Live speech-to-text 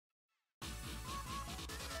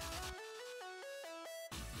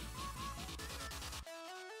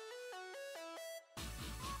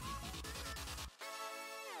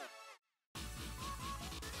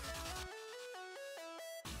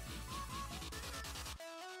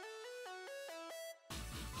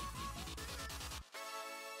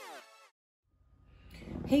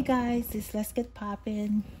Hey guys, it's Let's Get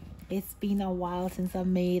Poppin'. It's been a while since I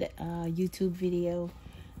made a YouTube video,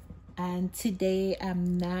 and today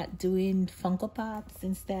I'm not doing Funko Pops.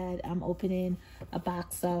 Instead, I'm opening a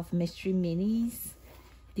box of mystery minis.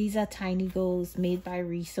 These are Tiny Goals made by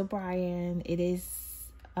Reese O'Brien. It is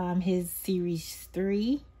his series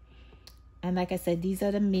 3, and like I said, these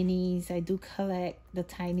are the minis. I do collect the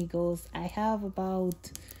Tiny Goals. I have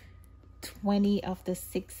about 20 of the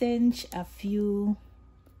 6-inch, a few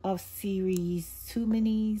of series 2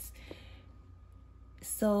 minis.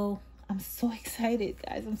 So I'm so excited,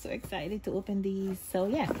 guys. I'm so excited to open these. So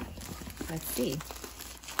yeah, let's see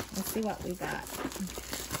what we got.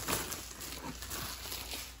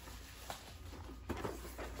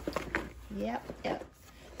 Yep.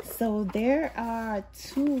 So there are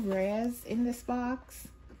 2 rares in this box,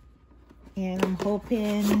 and I'm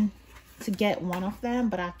hoping to get one of them,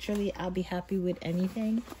 but actually I'll be happy with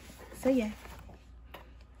anything. So yeah,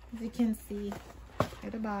 as you can see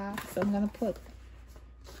at the box, I'm gonna put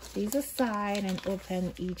these aside and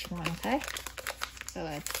open each one. Okay, so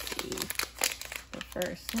let's see the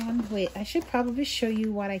first one. Wait, I should probably show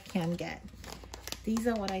you what I can get. These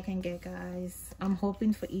are what I can get, guys. I'm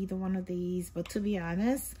hoping for either one of these, but to be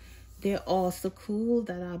honest, they're all so cool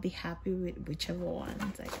that I'll be happy with whichever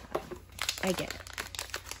ones I get.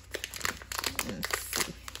 Let's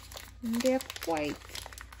see. And they're quite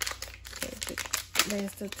okay.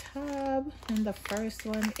 There's the tab, and the first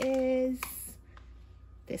one is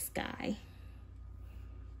this guy.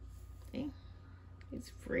 See?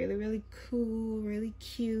 It's really cool, really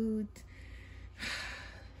cute.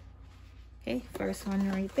 Okay, first one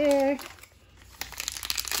right there.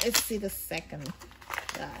 Let's see the second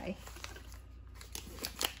guy.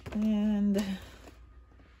 And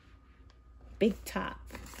big top.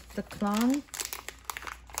 The clown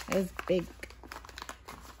is big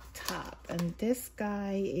top, and this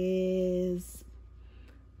guy is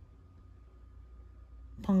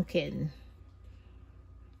pumpkin.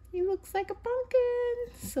 He looks like a pumpkin.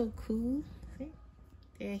 So cool. See?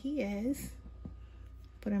 There he is.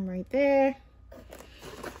 Put him right there.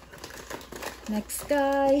 Next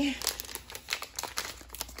guy.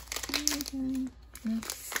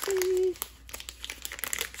 Let's see.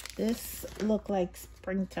 This look like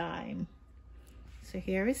springtime. So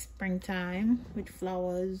here is springtime with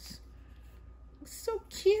flowers. It's so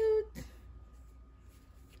cute.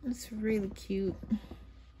 It's really cute.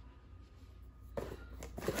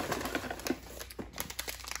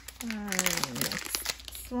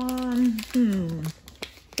 Next one.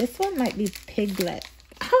 This one might be Piglet.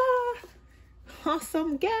 Ah,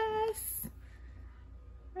 awesome guess.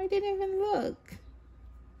 I didn't even look.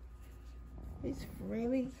 It's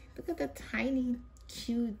really, look at the tiny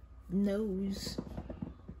cute nose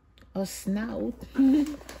or snout.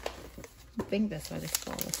 I think that's what it's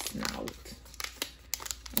called, a snout.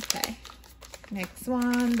 Okay, next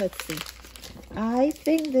one. Let's see. I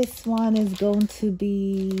think this one is going to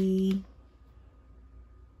be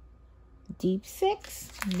Deep Six,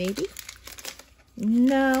 maybe.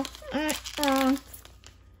 No,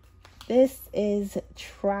 this is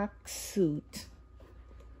Tracksuit.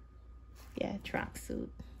 Yeah, tracksuit.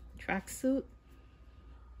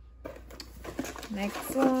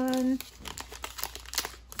 Next one.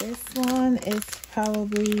 This one is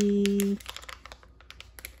probably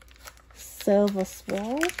Silver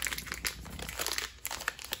Swirl.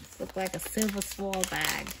 This looks like a Silver Swirl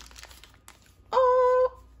bag.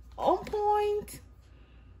 Oh, on point.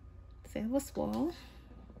 Silver Swirl.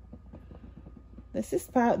 This is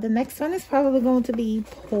the next one is probably going to be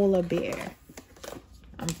Polar Bear,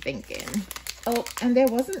 I'm thinking. Oh, and there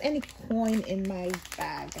wasn't any coin in my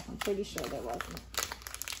bag. I'm pretty sure there wasn't.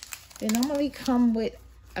 They normally come with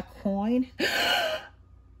a coin.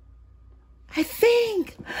 I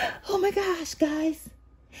think. Oh my gosh, guys.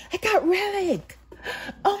 I got Relic.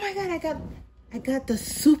 Oh my god, I got the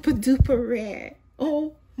super duper rare.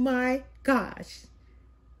 Oh my gosh.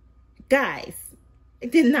 Guys, I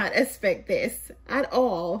did not expect this at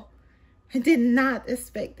all. I did not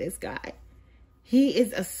expect this guy. He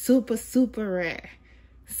is a super rare.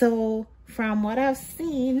 So from what I've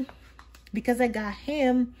seen, because I got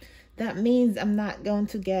him, that means I'm not going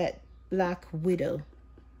to get Black Widow.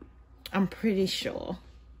 I'm pretty sure.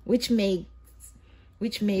 Which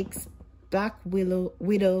makes Black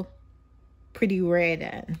Widow pretty rare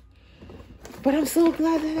then. But I'm so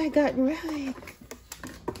glad that I got Relic.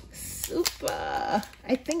 Super.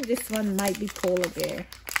 I think this one might be Polar Bear.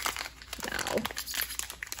 No.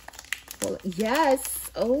 Yes.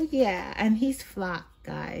 Oh yeah. And he's flat,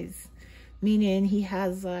 guys. Meaning he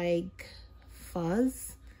has like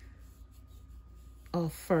fuzz or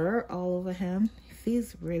fur all over him.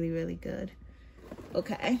 feels really, really good.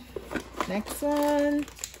 Okay, next one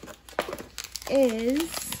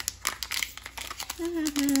is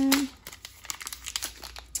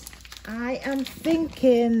I am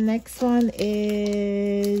thinking next one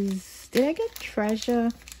is, did I get treasure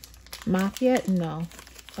map yet? No.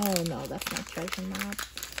 Oh no, that's not treasure map.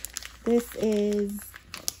 This is,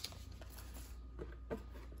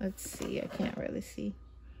 let's see, I can't really see.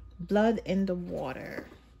 Blood in the water,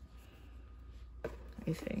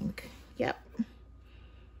 I think. Yep.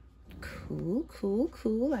 Cool, cool,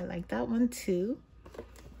 cool. I like that one too.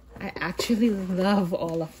 I actually love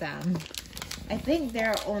all of them. I think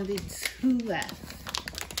there are only 2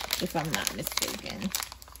 left, if I'm not mistaken.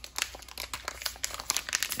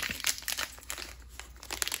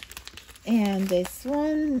 And this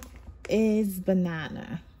one is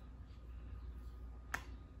banana.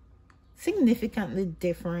 Significantly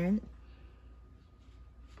different.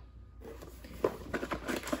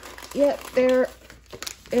 Yep, there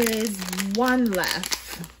is 1 left.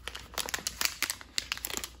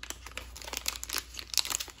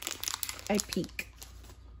 I peek.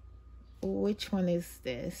 Which one is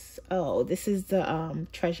this? Oh, this is the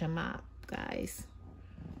treasure map, guys.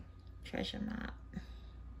 Treasure map.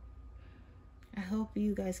 I hope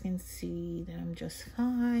you guys can see that I'm just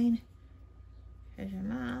fine. Treasure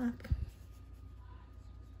map.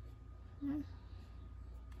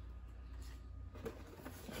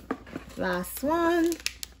 Last one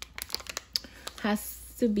has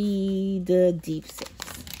to be the deep 6.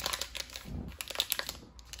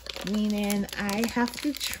 Meaning I have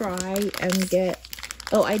to try and get,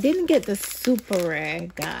 oh, I didn't get the super rare,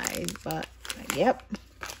 guys, but yep,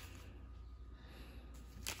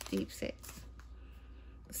 deep 6.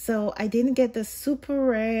 So I didn't get the super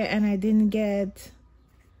rare and I didn't get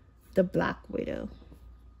the Black Widow.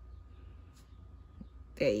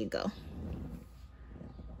 There you go.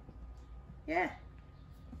 Yeah,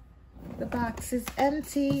 the box is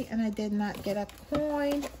empty and I did not get a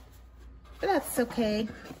coin, but that's okay.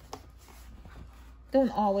 Don't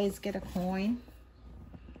always get a coin.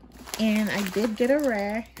 And I did get a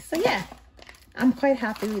rare. So yeah, I'm quite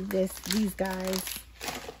happy with these guys.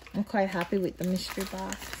 I'm quite happy with the mystery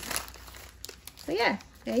box. So yeah,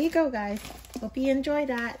 there you go, guys. Hope you enjoyed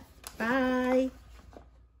that. Bye.